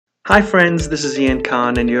Hi, friends, this is Ian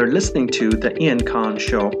Khan, and you're listening to The Ian Khan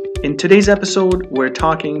Show. In today's episode, we're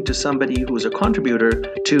talking to somebody who's a contributor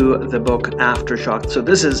to the book Aftershock. So,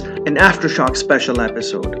 this is an Aftershock special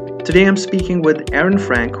episode. Today, I'm speaking with Aaron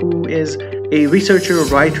Frank, who is a researcher,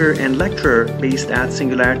 writer, and lecturer based at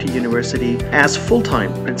Singularity University as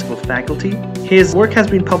full-time principal faculty. His work has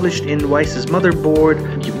been published in Weiss's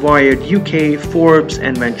Motherboard, Wired UK, Forbes,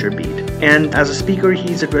 and VentureBeat. And as a speaker,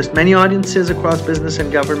 he's addressed many audiences across business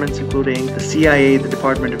and governments, including the CIA, the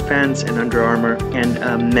Department of Defense, and Under Armour,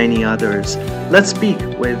 and many others. Let's speak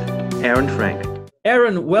with Aaron Frank.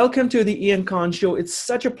 Aaron, welcome to the Ian Khan Show. It's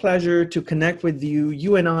such a pleasure to connect with you.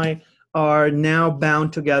 You and I are now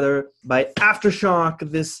bound together by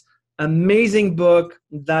Aftershock, this amazing book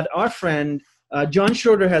that our friend John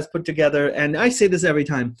Schroeder has put together. And I say this every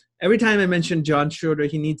time. Every time I mention John Schroeder,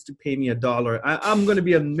 he needs to pay me $1. I'm going to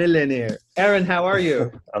be a millionaire. Aaron, how are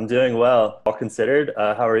you? I'm doing well, all considered.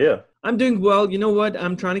 How are you? I'm doing well. You know what?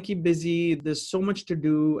 I'm trying to keep busy. There's so much to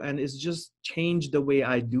do, and it's just changed the way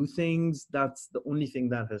I do things. That's the only thing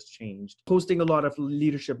that has changed. Posting a lot of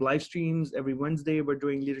leadership live streams. Every Wednesday, we're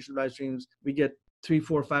doing leadership live streams. We get 300,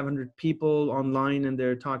 400, 500 people online, and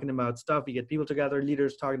they're talking about stuff. We get people together,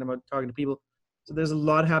 leaders talking to people. So there's a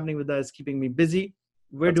lot happening with that. It's keeping me busy.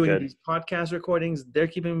 We're doing these podcast recordings. They're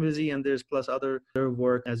keeping me busy, and there's plus other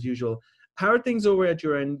work as usual. How are things over at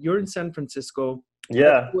your end? You're in San Francisco.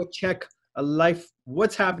 Yeah. Let's do a check, a life.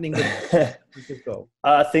 What's happening with San Francisco?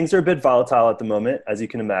 Things are a bit volatile at the moment, as you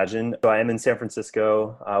can imagine. So I am in San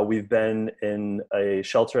Francisco. We've been in a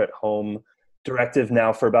shelter-at-home directive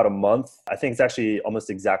now for about a month. I think it's actually almost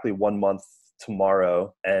exactly 1 month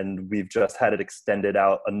tomorrow, and we've just had it extended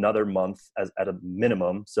out another month at a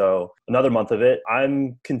minimum. So another month of it.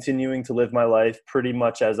 I'm continuing to live my life pretty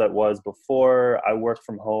much as I was before. I work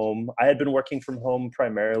from home. I had been working from home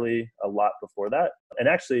primarily a lot before that. And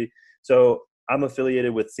actually, so I'm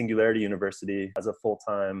affiliated with Singularity University as a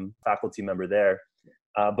full-time faculty member there.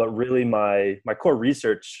 But really my core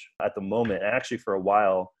research at the moment, and actually for a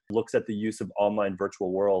while, looks at the use of online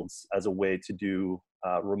virtual worlds as a way to do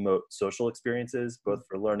remote social experiences, both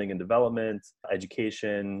for learning and development,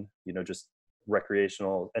 education, just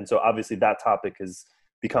recreational. And so obviously that topic has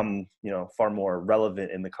become, far more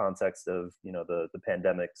relevant in the context of, the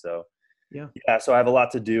pandemic. So yeah, so I have a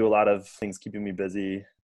lot to do, a lot of things keeping me busy,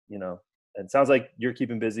 and it sounds like you're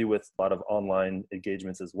keeping busy with a lot of online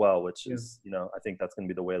engagements as well, which is, I think that's going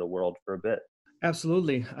to be the way of the world for a bit.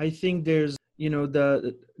 Absolutely. I think there's,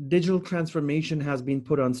 the digital transformation has been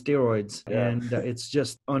put on steroids, and it's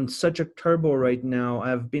just on such a turbo right now.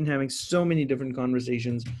 I've been having so many different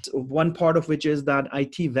conversations, one part of which is that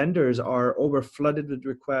IT vendors are over flooded with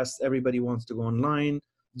requests. Everybody wants to go online,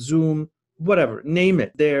 Zoom, whatever, name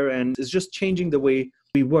it there. And it's just changing the way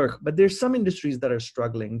we work. But there's some industries that are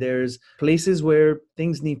struggling. There's places where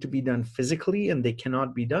things need to be done physically and they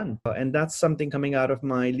cannot be done. And that's something coming out of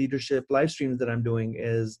my leadership live streams that I'm doing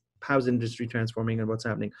is how's industry transforming and what's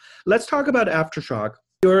happening. Let's talk about Aftershock.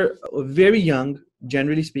 You're very young,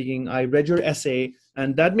 generally speaking. I read your essay,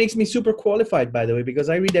 and that makes me super qualified, by the way, because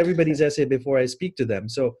I read everybody's essay before I speak to them.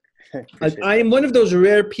 So I am one of those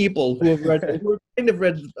rare people who have kind of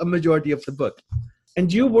read a majority of the book.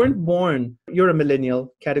 And you weren't born, you're a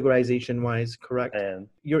millennial, categorization-wise, correct?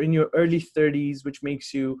 You're in your early 30s, which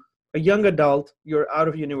makes you a young adult. You're out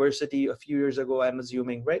of university a few years ago, I'm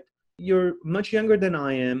assuming, right? You're much younger than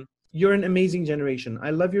I am. You're an amazing generation.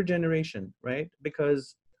 I love your generation, right?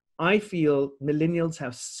 Because I feel millennials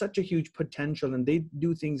have such a huge potential and they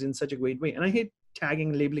do things in such a great way. And I hate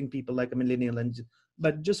tagging, labeling people like a millennial,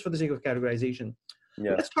 but just for the sake of categorization.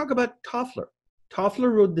 Let's talk about Toffler.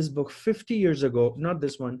 Toffler wrote this book 50 years ago, not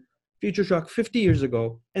this one, Future Shock 50 years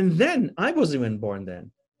ago. And then I wasn't even born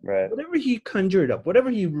then. Right. Whatever he conjured up, whatever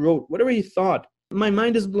he wrote, whatever he thought, my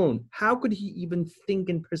mind is blown. How could he even think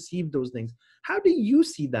and perceive those things? How do you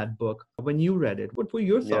see that book when you read it? What were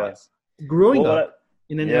your thoughts growing up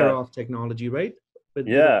in an era of technology, right?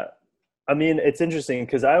 I mean, it's interesting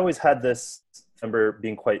because I always had this, I remember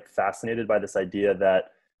being quite fascinated by this idea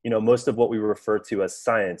that, most of what we refer to as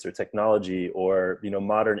science or technology or,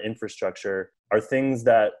 modern infrastructure are things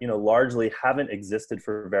that, largely haven't existed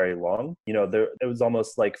for very long. It was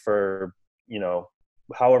almost like for,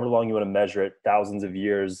 however long you want to measure it, thousands of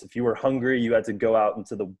years. If you were hungry, you had to go out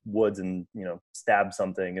into the woods and, stab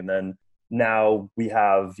something. And then now we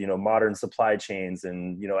have, modern supply chains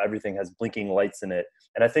and, everything has blinking lights in it.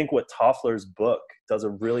 And I think what Toffler's book does a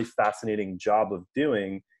really fascinating job of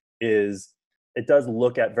doing is it does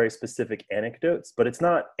look at very specific anecdotes, but it's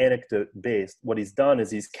not anecdote based. What he's done is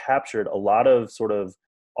he's captured a lot of sort of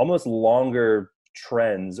almost longer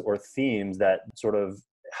trends or themes that sort of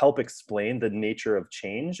help explain the nature of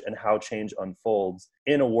change and how change unfolds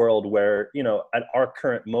in a world where, at our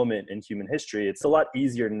current moment in human history, it's a lot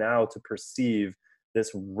easier now to perceive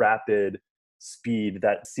this rapid speed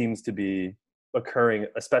that seems to be occurring,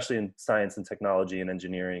 especially in science and technology and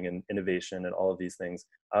engineering and innovation and all of these things.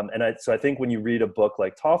 So I think when you read a book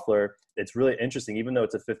like Toffler, it's really interesting, even though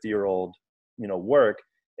it's a 50-year-old, work,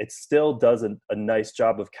 it still does a nice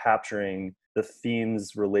job of capturing the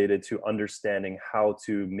themes related to understanding how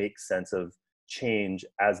to make sense of change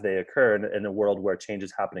as they occur in a world where change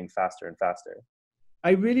is happening faster and faster.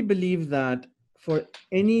 I really believe that for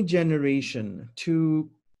any generation to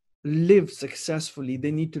live successfully,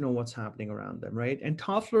 they need to know what's happening around them, right? And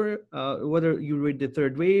Toffler, whether you read The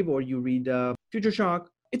Third Wave or you read Future Shock,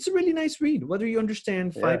 it's a really nice read. Whether you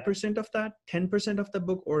understand 5% of that, 10% of the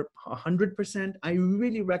book, or 100%, I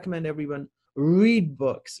really recommend everyone read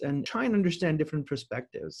books and try and understand different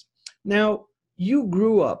perspectives. Now, you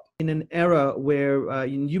grew up in an era where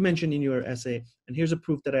you mentioned in your essay, and here's a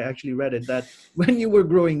proof that I actually read it, that when you were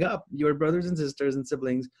growing up, your brothers and sisters and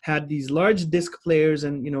siblings had these large disc players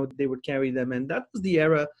and, they would carry them. And that was the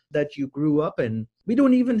era that you grew up in. We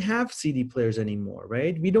don't even have CD players anymore,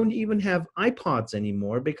 right? We don't even have iPods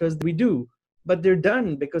anymore because we do, but they're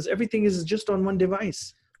done because everything is just on one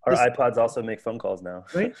device. Our iPods also make phone calls now.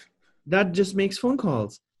 Right? That just makes phone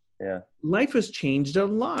calls. Yeah. Life has changed a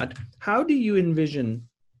lot. How do you envision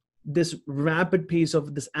this rapid pace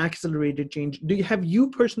of this accelerated change? Have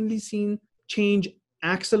you personally seen change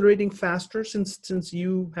accelerating faster since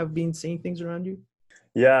you have been seeing things around you?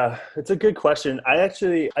 Yeah, it's a good question. I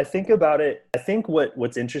think about it. I think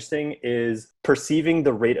what's interesting is perceiving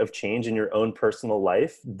the rate of change in your own personal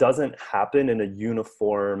life doesn't happen in a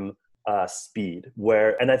uniform speed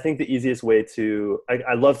and I think the easiest way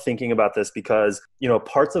I love thinking about this because,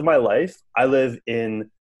 parts of my life, I live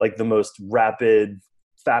in like the most rapid,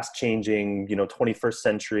 fast changing, 21st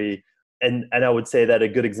century. And I would say that a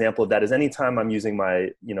good example of that is anytime I'm using my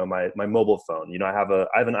mobile phone, I have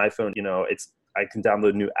an iPhone, I can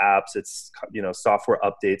download new apps, it's, software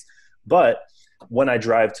updates. But when I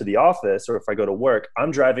drive to the office or if I go to work, I'm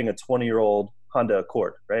driving a 20-year-old Honda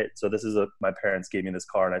Accord, right? So this is my parents gave me this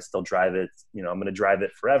car and I still drive it. I'm going to drive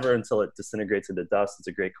it forever until it disintegrates into dust. It's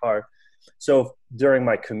a great car. So during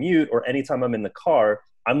my commute or anytime I'm in the car,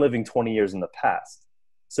 I'm living 20 years in the past.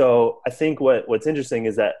 So I think what's interesting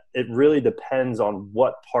is that it really depends on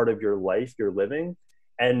what part of your life you're living,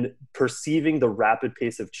 and perceiving the rapid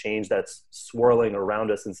pace of change that's swirling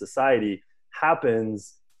around us in society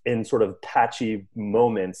happens in sort of patchy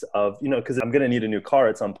moments of, because I'm going to need a new car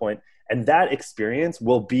at some point. And that experience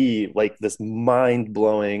will be like this mind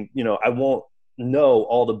blowing, I won't know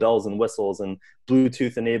all the bells and whistles and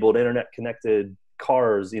Bluetooth enabled, internet connected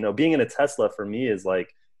cars. Being in a Tesla for me is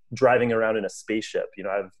like driving around in a spaceship.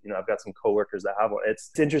 I've got some coworkers that have one.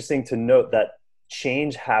 It's interesting to note that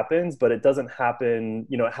change happens, but it doesn't happen,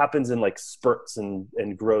 it happens in like spurts and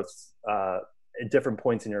growths at different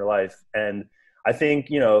points in your life. And I think,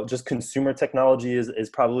 just consumer technology is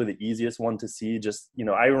probably the easiest one to see. Just,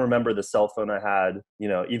 I remember the cell phone I had,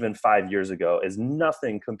 even 5 years ago is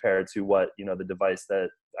nothing compared to what, the device that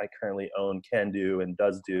I currently own can do and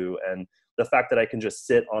does do. And the fact that I can just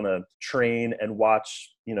sit on a train and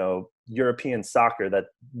watch, European soccer that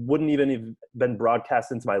wouldn't even have been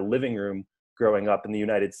broadcast into my living room growing up in the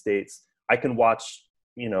United States, I can watch,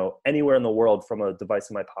 anywhere in the world from a device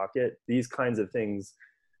in my pocket. These kinds of things,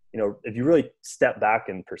 if you really step back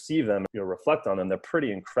and perceive them, reflect on them, they're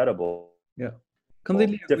pretty incredible. Yeah.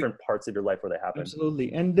 Completely different parts of your life where they happen.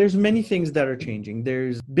 Absolutely. And there's many things that are changing.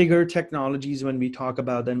 There's bigger technologies when we talk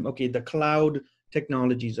about them. Okay, the cloud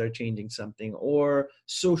technologies are changing something, or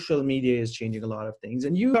social media is changing a lot of things.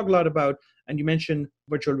 And you talk a lot about, and you mentioned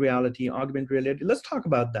virtual reality, augmented reality. Let's talk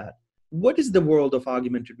about that. What is the world of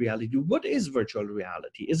augmented reality? What is virtual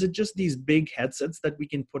reality? Is it just these big headsets that we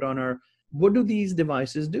can put on what do these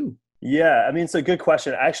devices do? Yeah, I mean, it's a good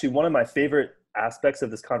question. Actually, one of my favorite aspects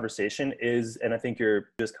of this conversation is, and I think you're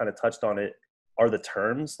just kind of touched on it, are the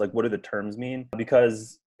terms. Like, what do the terms mean?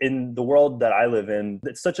 Because in the world that I live in,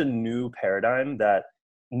 it's such a new paradigm that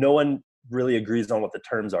no one really agrees on what the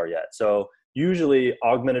terms are yet. So usually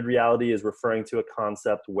augmented reality is referring to a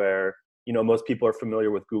concept where, most people are familiar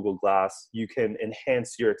with Google Glass. You can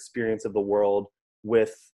enhance your experience of the world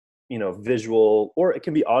with, visual, or it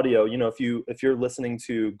can be audio. If you're listening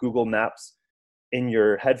to Google Maps in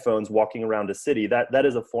your headphones walking around a city, that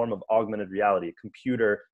is a form of augmented reality, a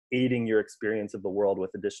computer aiding your experience of the world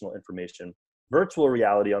with additional information. Virtual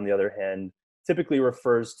reality, on the other hand, typically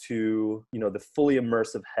refers to, the fully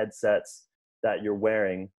immersive headsets that you're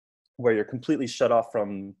wearing, where you're completely shut off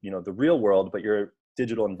from, the real world, but you're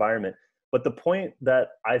digital environment. But the point that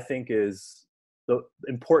I think is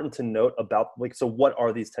important to note about, like, so what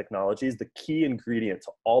are these technologies? The key ingredient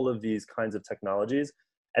to all of these kinds of technologies,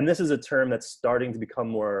 and this is a term that's starting to become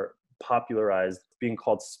more popularized, being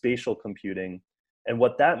called spatial computing. And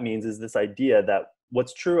what that means is this idea that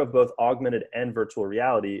what's true of both augmented and virtual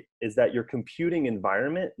reality is that your computing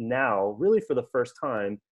environment now, really for the first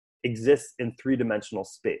time, exists in three-dimensional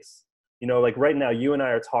space. You know, like right now, you and I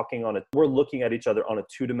are talking we're looking at each other on a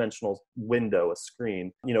two-dimensional window, a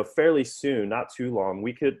screen. You know, fairly soon, not too long,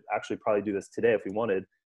 we could actually probably do this today if we wanted,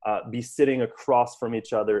 be sitting across from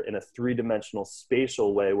each other in a three-dimensional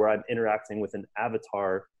spatial way where I'm interacting with an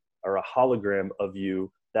avatar or a hologram of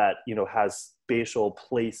you that, you know, has spatial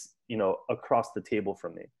place, you know, across the table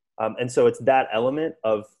from me. And so it's that element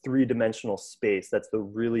of three-dimensional space that's the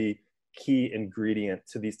really key ingredient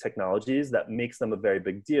to these technologies that makes them a very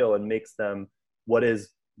big deal and makes them what is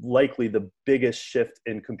likely the biggest shift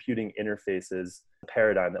in computing interfaces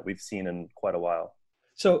paradigm that we've seen in quite a while.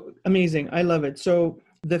 So amazing. I love it. So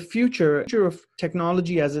the future of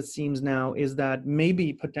technology as it seems now is that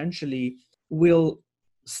maybe potentially we'll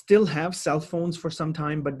still have cell phones for some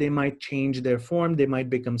time, but they might change their form. They might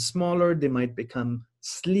become smaller. They might become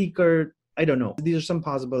sleeker. I don't know. These are some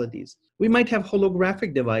possibilities. We might have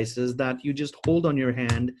holographic devices that you just hold on your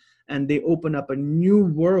hand and they open up a new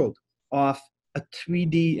world of a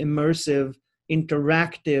 3D immersive,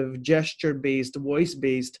 interactive, gesture-based,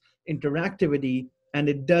 voice-based interactivity, and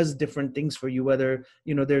it does different things for you, whether,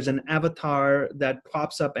 you know, there's an avatar that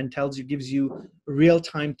pops up and gives you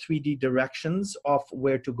real-time 3D directions of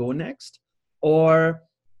where to go next, or,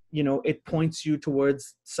 you know, it points you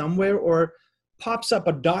towards somewhere, or pops up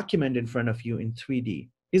a document in front of you in 3D.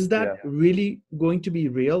 Is that really going to be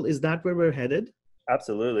real? Is that where we're headed?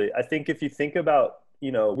 Absolutely. I think if you think about,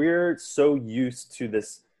 you know, we're so used to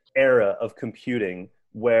this era of computing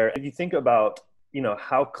where if you think about, you know,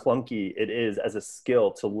 how clunky it is as a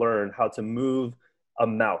skill to learn how to move a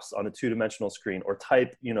mouse on a two-dimensional screen or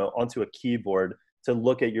type, you know, onto a keyboard to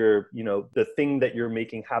look at your, you know, the thing that you're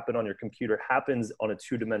making happen on your computer happens on a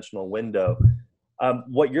two-dimensional window.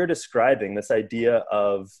 What you're describing, this idea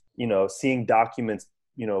of, you know, seeing documents,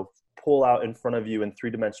 you know, pull out in front of you in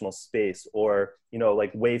three-dimensional space, or, you know,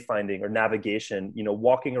 like wayfinding or navigation, you know,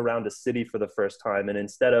 walking around a city for the first time, and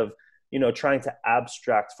instead of, you know, trying to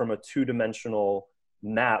abstract from a two-dimensional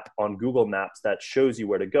map on Google Maps that shows you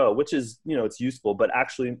where to go, which is, you know, it's useful, but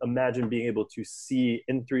actually imagine being able to see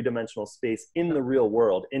in three-dimensional space in the real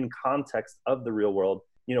world, in context of the real world,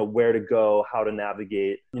 you know, where to go, how to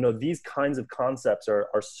navigate. You know, these kinds of concepts are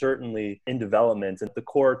certainly in development, and the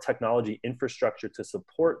core technology infrastructure to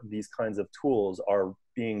support these kinds of tools are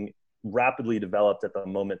being rapidly developed at the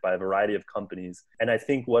moment by a variety of companies. And I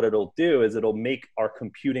think what it'll do is it'll make our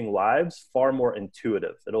computing lives far more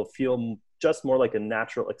intuitive. It'll feel just more like a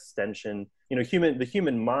natural extension. You know, the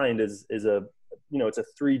human mind is a, you know, it's a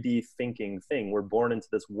 3D thinking thing. We're born into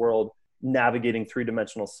this world navigating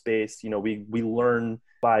three-dimensional space. You know, we learn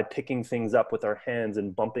by picking things up with our hands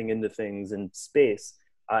and bumping into things in space.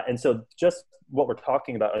 And so just what we're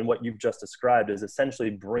talking about and what you've just described is essentially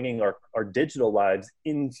bringing our digital lives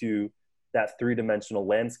into that three-dimensional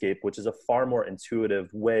landscape, which is a far more intuitive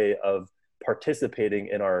way of participating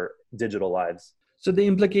in our digital lives. So the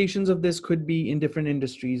implications of this could be in different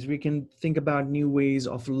industries. We can think about new ways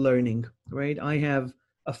of learning, right? I have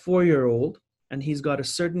a 4-year-old and he's got a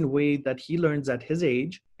certain way that he learns at his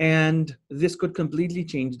age. And this could completely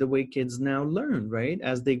change the way kids now learn, right?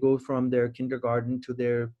 As they go from their kindergarten to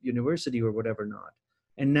their university or whatever not.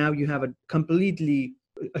 And now you have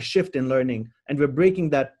a shift in learning, and we're breaking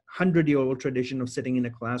that 100-year-old tradition of sitting in a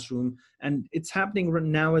classroom. And it's happening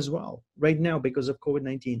now as well, right now, because of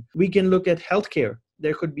COVID-19. We can look at healthcare.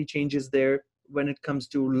 There could be changes there when it comes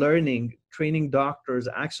to learning, training doctors,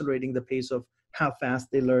 accelerating the pace of how fast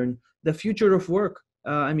they learn. The future of work.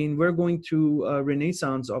 I mean, we're going through a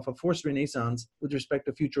forced renaissance with respect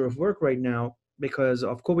to future of work right now because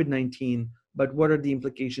of COVID-19. But what are the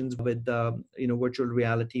implications with, virtual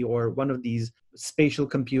reality or one of these spatial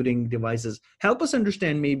computing devices? Help us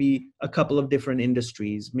understand maybe a couple of different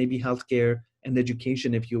industries, maybe healthcare and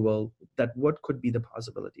education, if you will, that what could be the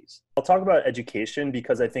possibilities? I'll talk about education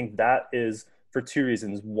because I think that is for two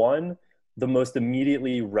reasons. One, the most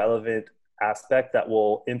immediately relevant aspect that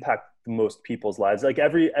will impact most people's lives. Like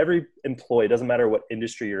every employee, doesn't matter what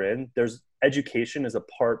industry you're in, there's education is a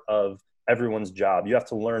part of everyone's job. You have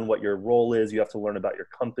to learn what your role is. You have to learn about your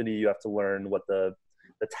company. You have to learn what the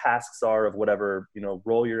tasks are of whatever, you know,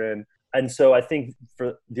 role you're in. And so I think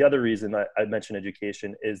for the other reason I mentioned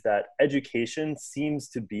education is that education seems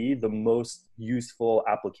to be the most useful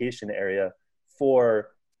application area for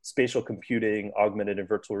spatial computing, augmented and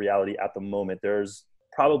virtual reality at the moment. There's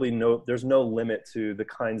no limit to the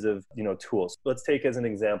kinds of, tools. Let's take as an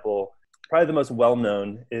example, probably the most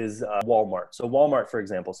well-known is Walmart. So Walmart, for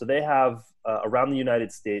example, so they have around the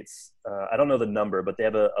United States, I don't know the number, but they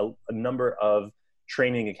have a number of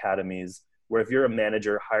training academies where if you're a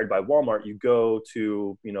manager hired by Walmart, you go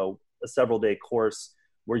to, a several day course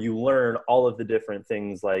where you learn all of the different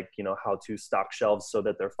things like, how to stock shelves so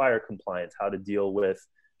that they're fire compliant, how to deal with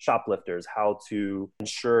shoplifters, how to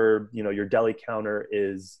ensure, your deli counter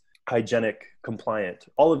is hygienic compliant,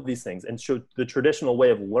 all of these things. And so the traditional way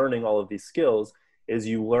of learning all of these skills is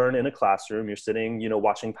you learn in a classroom, you're sitting,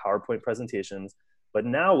 watching PowerPoint presentations. But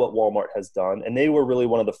now what Walmart has done, and they were really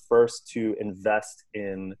one of the first to invest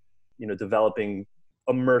in, developing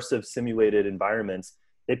immersive simulated environments.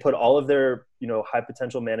 They put all of their, high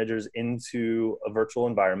potential managers into a virtual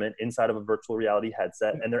environment inside of a virtual reality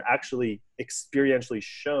headset. And they're actually experientially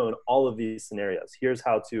shown all of these scenarios. Here's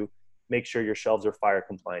how to make sure your shelves are fire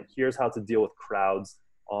compliant. Here's how to deal with crowds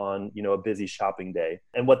on, a busy shopping day.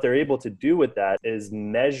 And what they're able to do with that is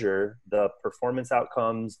measure the performance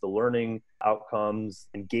outcomes, the learning outcomes,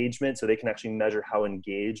 engagement. So they can actually measure how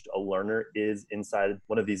engaged a learner is inside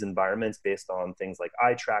one of these environments based on things like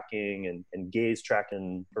eye tracking and gaze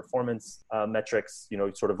tracking, performance metrics,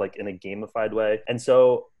 sort of like in a gamified way. And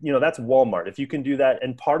so, that's Walmart. If you can do that,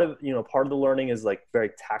 and part of the learning is like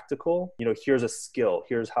very tactical, here's a skill,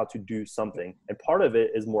 here's how to do something. And part of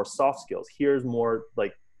it is more soft skills. Here's more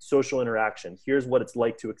like social interaction. Here's what it's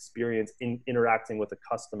like to experience in interacting with a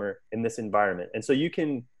customer in this environment. And so you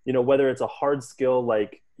can, whether it's a hard skill,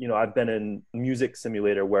 like, I've been in a music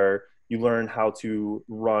simulator where you learn how to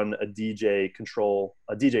run a DJ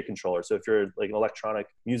controller. So if you're like an electronic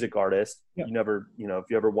music artist, you never, if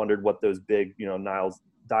you ever wondered what those big,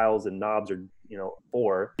 dials and knobs are,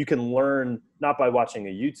 for, you can learn not by watching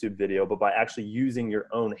a YouTube video, but by actually using your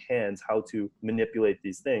own hands, how to manipulate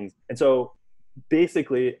these things. And so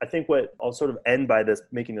basically, I think what I'll sort of end by this,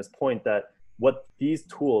 making this point that what these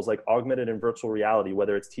tools like augmented and virtual reality,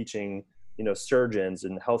 whether it's teaching, surgeons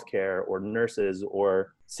in healthcare or nurses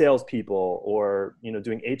or salespeople or,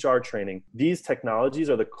 doing HR training, these technologies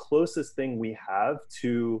are the closest thing we have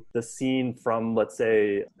to the scene from, let's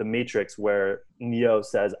say, The Matrix, where Neo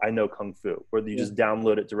says, "I know Kung Fu," where you just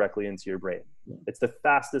download it directly into your brain. It's the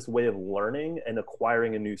fastest way of learning and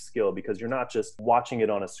acquiring a new skill because you're not just watching it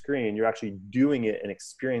on a screen, you're actually doing it and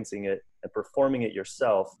experiencing it and performing it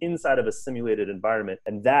yourself inside of a simulated environment.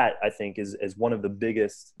 And that, I think, is one of the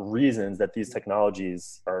biggest reasons that these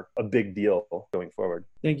technologies are a big deal going forward.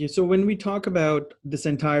 Thank you. So when we talk about this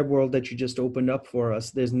entire world that you just opened up for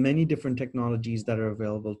us, there's many different technologies that are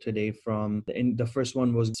available today the first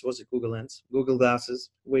one was it Google Lens, Google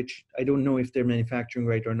Glasses, which I don't know if they're manufacturing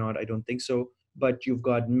right or not. I don't think so. But you've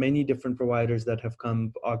got many different providers that have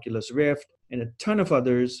come, Oculus Rift, and a ton of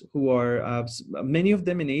others who are, many of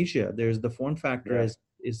them in Asia. There's the form factor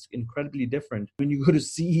is incredibly different. When you go to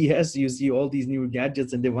CES, you see all these new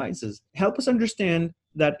gadgets and devices. Help us understand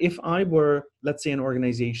that if I were, let's say, an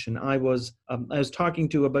organization, I was talking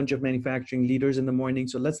to a bunch of manufacturing leaders in the morning.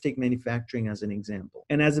 So let's take manufacturing as an example.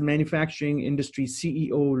 And as a manufacturing industry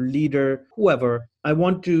CEO, leader, whoever, I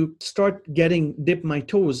want to dip my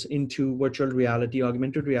toes into virtual reality,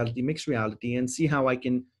 augmented reality, mixed reality, and see how I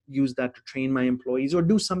can use that to train my employees or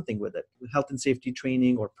do something with it, health and safety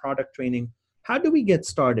training or product training. How do we get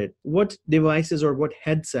started? What devices or what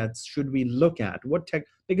headsets should we look at? What tech?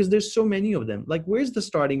 Because there's so many of them. Like, where's the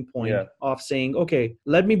starting point of saying, okay,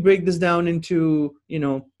 let me break this down into,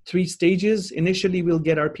 3 stages. Initially, we'll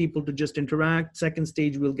get our people to just interact. Second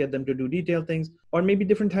stage, we'll get them to do detailed things, or maybe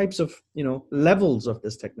different types of, levels of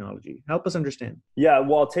this technology. Help us understand. Yeah,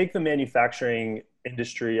 well, I'll take the manufacturing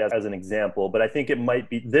industry as an example, but I think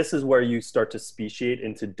this is where you start to speciate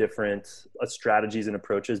into different strategies and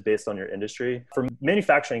approaches based on your industry. For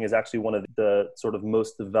manufacturing is actually one of the sort of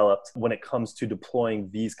most developed when it comes to deploying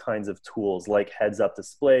these kinds of tools like heads-up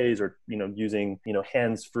displays or, using,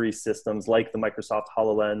 hands-free systems like the Microsoft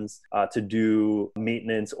HoloLens to do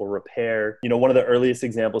maintenance or repair. One of the earliest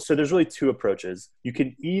examples. So there's really 2 approaches. You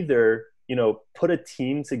can either put a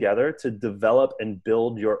team together to develop and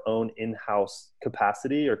build your own in-house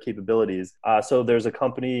capacity or capabilities. So there's a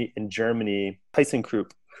company in Germany,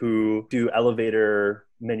 ThyssenKrupp, who do elevator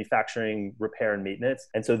manufacturing, repair, and maintenance.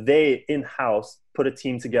 And so they in-house put a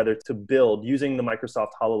team together to build, using the Microsoft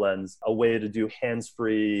HoloLens, a way to do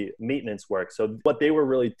hands-free maintenance work. So what they were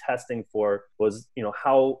really testing for was,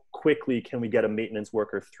 how quickly can we get a maintenance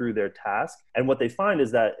worker through their task? And what they find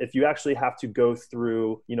is that if you actually have to go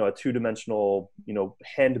through, a 2-dimensional,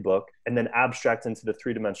 handbook and then abstract into the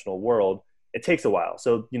 3-dimensional world, it takes a while.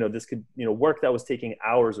 So, this could, work that was taking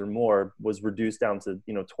hours or more was reduced down to,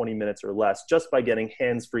 20 minutes or less just by getting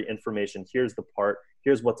hands-free information. Here's the part,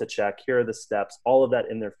 here's what to check, here are the steps, all of that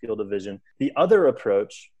in their field of vision. The other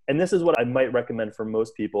approach, and this is what I might recommend for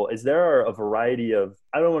most people, is there are a variety of,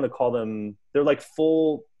 I don't want to call them, they're like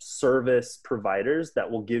full service providers that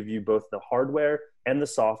will give you both the hardware and the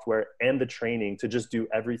software and the training to just do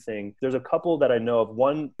everything. There's a couple that I know of.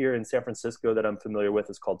 One here in San Francisco that I'm familiar with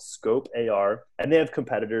is called Scope AR, and they have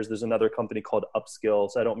competitors. There's another company called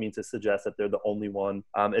Upskill, so I don't mean to suggest that they're the only one.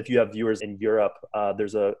 If you have viewers in Europe,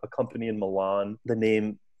 there's a company in Milan. The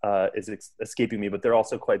name is escaping me, but they're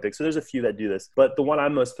also quite big. So there's a few that do this, but the one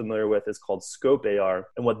I'm most familiar with is called Scope AR.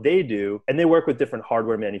 And what they do, and they work with different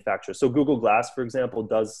hardware manufacturers. So Google Glass, for example,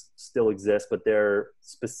 does still exist, but they're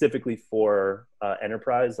specifically for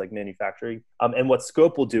enterprise, like manufacturing. And what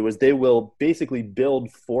Scope will do is they will basically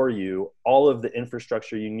build for you all of the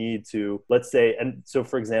infrastructure you need to, let's say, and so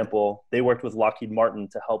for example, they worked with Lockheed Martin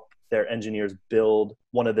to help their engineers build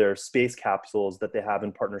one of their space capsules that they have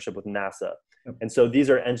in partnership with NASA. And so these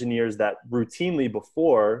are engineers that routinely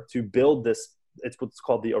before to build this, it's what's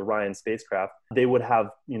called the Orion spacecraft, they would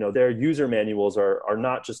have, their user manuals are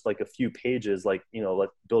not just like a few pages, like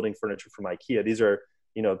building furniture from IKEA. These are,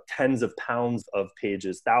 tens of pounds of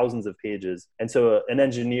pages, thousands of pages. And so an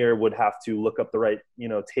engineer would have to look up the right,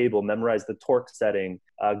 table, memorize the torque setting,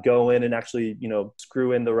 go in and actually,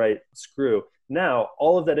 screw in the right screw. Now,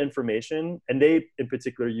 all of that information, and they in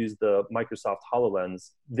particular use the Microsoft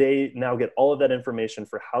HoloLens, they now get all of that information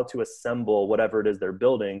for how to assemble whatever it is they're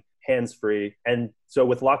building hands-free. And so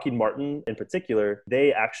with Lockheed Martin in particular,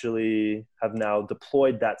 they actually have now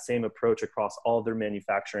deployed that same approach across all of their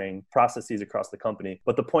manufacturing processes across the company.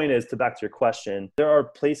 But the point is, back to your question, there are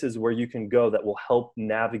places where you can go that will help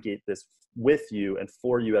navigate this with you and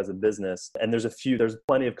for you as a business. And there's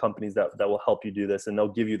plenty of companies that will help you do this, and they'll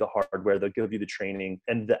give you the hardware, they'll give you the training.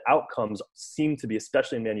 And the outcomes seem to be,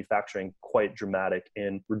 especially in manufacturing, quite dramatic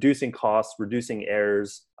in reducing costs, reducing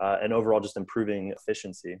errors, and overall just improving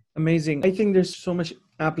efficiency. Amazing. I think there's so much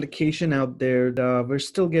application out there. We're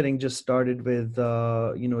still getting just started with,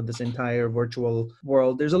 this entire virtual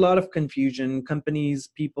world. There's a lot of confusion. Companies,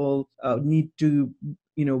 people need to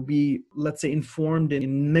be, let's say, informed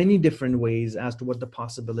in many different ways as to what the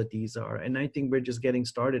possibilities are. And I think we're just getting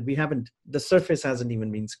started. The surface hasn't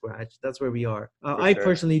even been scratched. That's where we are. I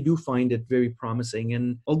personally do find it very promising.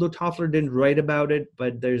 And although Toffler didn't write about it,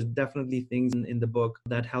 but there's definitely things in the book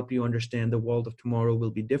that help you understand the world of tomorrow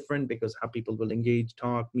will be different because how people will engage,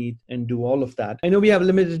 talk, meet, and do all of that. I know we have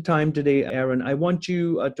limited time today, Aaron. I want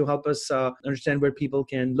you to help us understand where people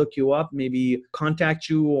can look you up, maybe contact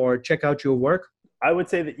you or check out your work. I would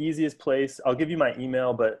say the easiest place, I'll give you my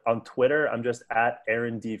email, but on Twitter, I'm just at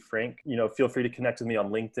Aaron D. Frank. Feel free to connect with me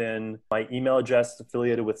on LinkedIn. My email address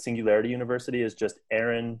affiliated with Singularity University is just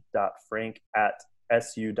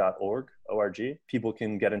aaron.frank@su.org. People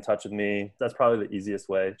can get in touch with me. That's probably the easiest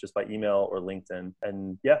way, just by email or LinkedIn.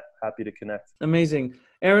 And yeah, happy to connect. Amazing.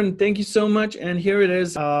 Aaron, thank you so much. And here it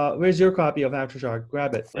is. Where's your copy of Aftershock?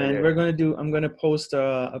 Grab it. Right and here. I'm going to post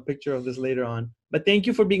a picture of this later on. But thank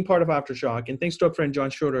you for being part of Aftershock. And thanks to our friend John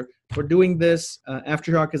Schroeder for doing this.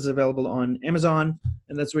 Aftershock is available on Amazon,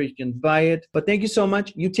 and that's where you can buy it. But thank you so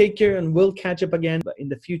much. You take care, and we'll catch up again in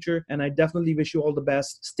the future. And I definitely wish you all the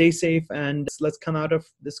best. Stay safe, and let's come out of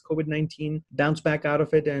this COVID-19, bounce back out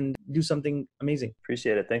of it, and do something amazing.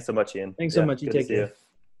 Appreciate it. Thanks so much, Ian. Thanks so much. You take care.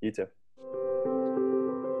 You too.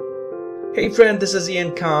 Hey friend, this is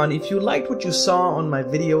Ian Khan. If you liked what you saw on my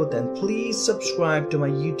video, then please subscribe to my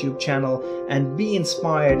YouTube channel and be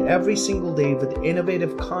inspired every single day with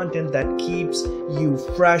innovative content that keeps you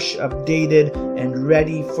fresh, updated, and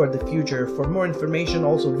ready for the future. For more information,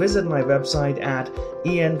 also visit my website at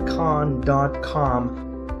iankhan.com.